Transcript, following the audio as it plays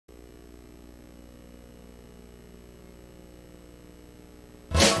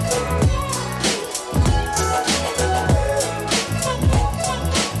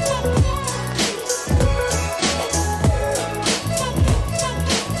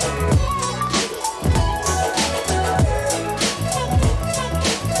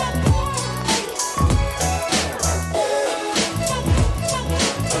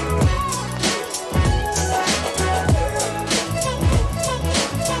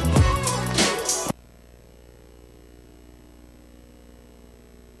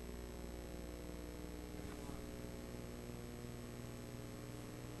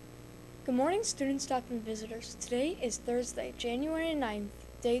Good morning, students, staff, and visitors. Today is Thursday, January 9th,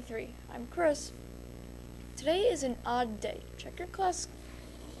 day 3. I'm Chris. Today is an odd day. Check your class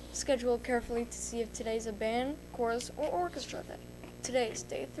schedule carefully to see if today's a band, chorus, or orchestra day. Today is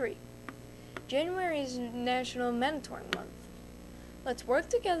day 3. January is National Mentoring Month. Let's work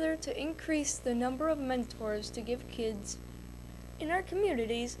together to increase the number of mentors to give kids in our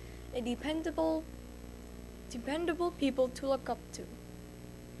communities a dependable people to look up to.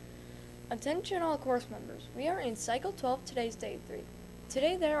 Attention all course members. We are in Cycle 12, today's day 3.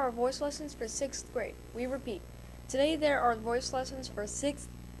 Today there are voice lessons for 6th grade. We repeat, today there are voice lessons for 6th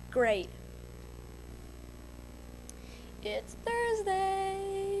grade. It's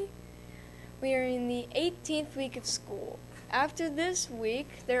Thursday. We are in the 18th week of school. After this week,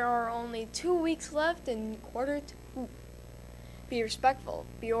 there are only 2 weeks left in quarter 2. Be respectful,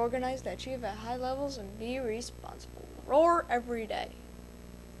 be organized, achieve at high levels, and be responsible. Roar every day.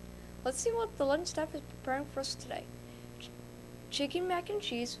 Let's see what the lunch staff is preparing for us today. Chicken mac and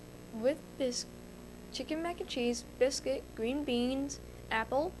cheese, biscuit, green beans,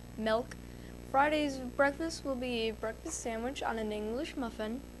 apple, milk. Friday's breakfast will be a breakfast sandwich on an English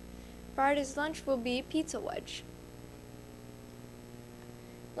muffin. Friday's lunch will be pizza wedge.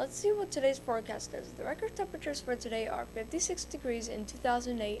 Let's see what today's forecast is. The record temperatures for today are 56 degrees in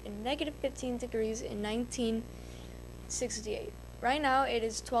 2008 and negative 15 degrees in 1968. Right now, it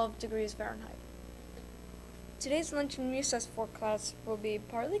is 12 degrees Fahrenheit. Today's lunch and recess forecast will be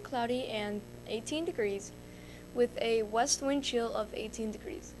partly cloudy and 18 degrees, with a west wind chill of 18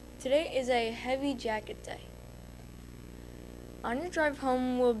 degrees. Today is a heavy jacket day. On your drive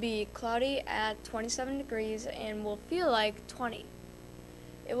home will be cloudy at 27 degrees and will feel like 20.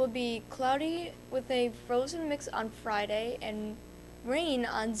 It will be cloudy with a frozen mix on Friday and rain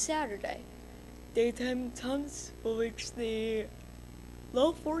on Saturday. Daytime temps will reach the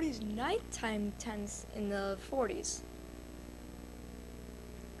low 40s, nighttime temps in the 40s.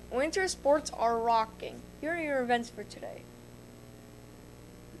 Winter sports are rocking. Here are your events for today.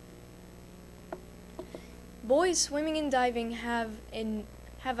 Boys swimming and diving have an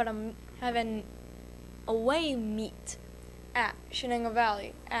away meet at Shenango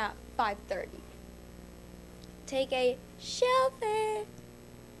Valley at 5:30. Take a selfie.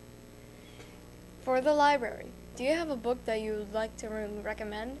 For the library, do you have a book that you would like to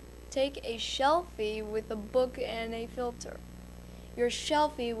recommend? Take a selfie with a book and a filter. Your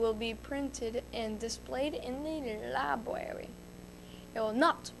selfie will be printed and displayed in the library. It will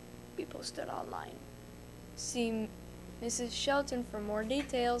not be posted online. See Mrs. Shelton for more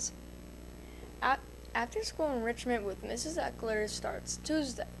details. After school enrichment with Mrs. Eckler starts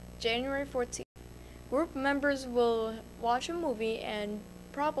Tuesday, January 14th. Group members will watch a movie and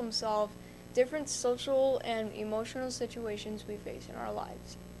problem solve different social and emotional situations we face in our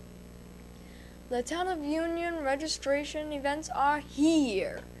lives. The Town of Union registration events are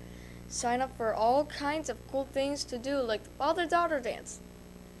here. Sign up for all kinds of cool things to do, like the father-daughter dance,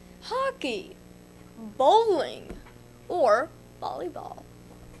 hockey, bowling, or volleyball.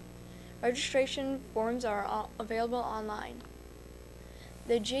 Registration forms are available online.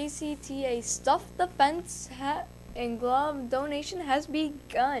 The JCTA Stuff the Fence hat and glove donation has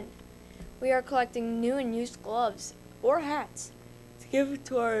begun. We are collecting new and used gloves or hats to give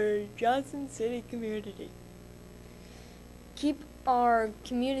to our Johnson City community. Keep our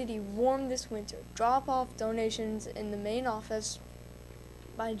community warm this winter. Drop off donations in the main office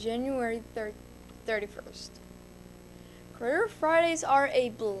by January 31st. Career Fridays are a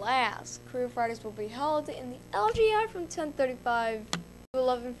blast. Career Fridays will be held in the LGI from 10:35 to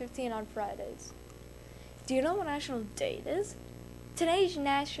 11:15 on Fridays. Do you know what National Day is? Today's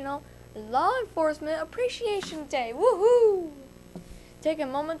National Law Enforcement Appreciation Day. Woohoo! Take a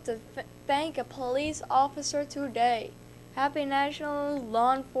moment to thank a police officer today. Happy National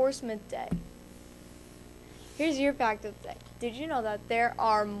Law Enforcement Day. Here's your fact of the day. Did you know that there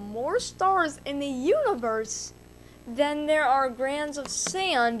are more stars in the universe than there are grains of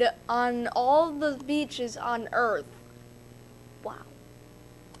sand on all the beaches on Earth? Wow.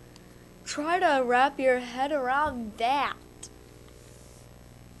 Try to wrap your head around that.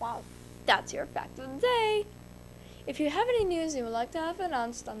 Wow, that's your fact of the day. If you have any news you would like to have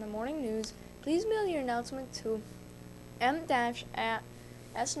announced on the morning news, please mail your announcement to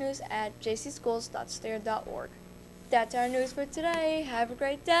m-snews@jcschools.stair.org. That's our news for today. Have a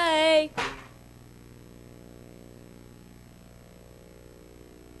great day.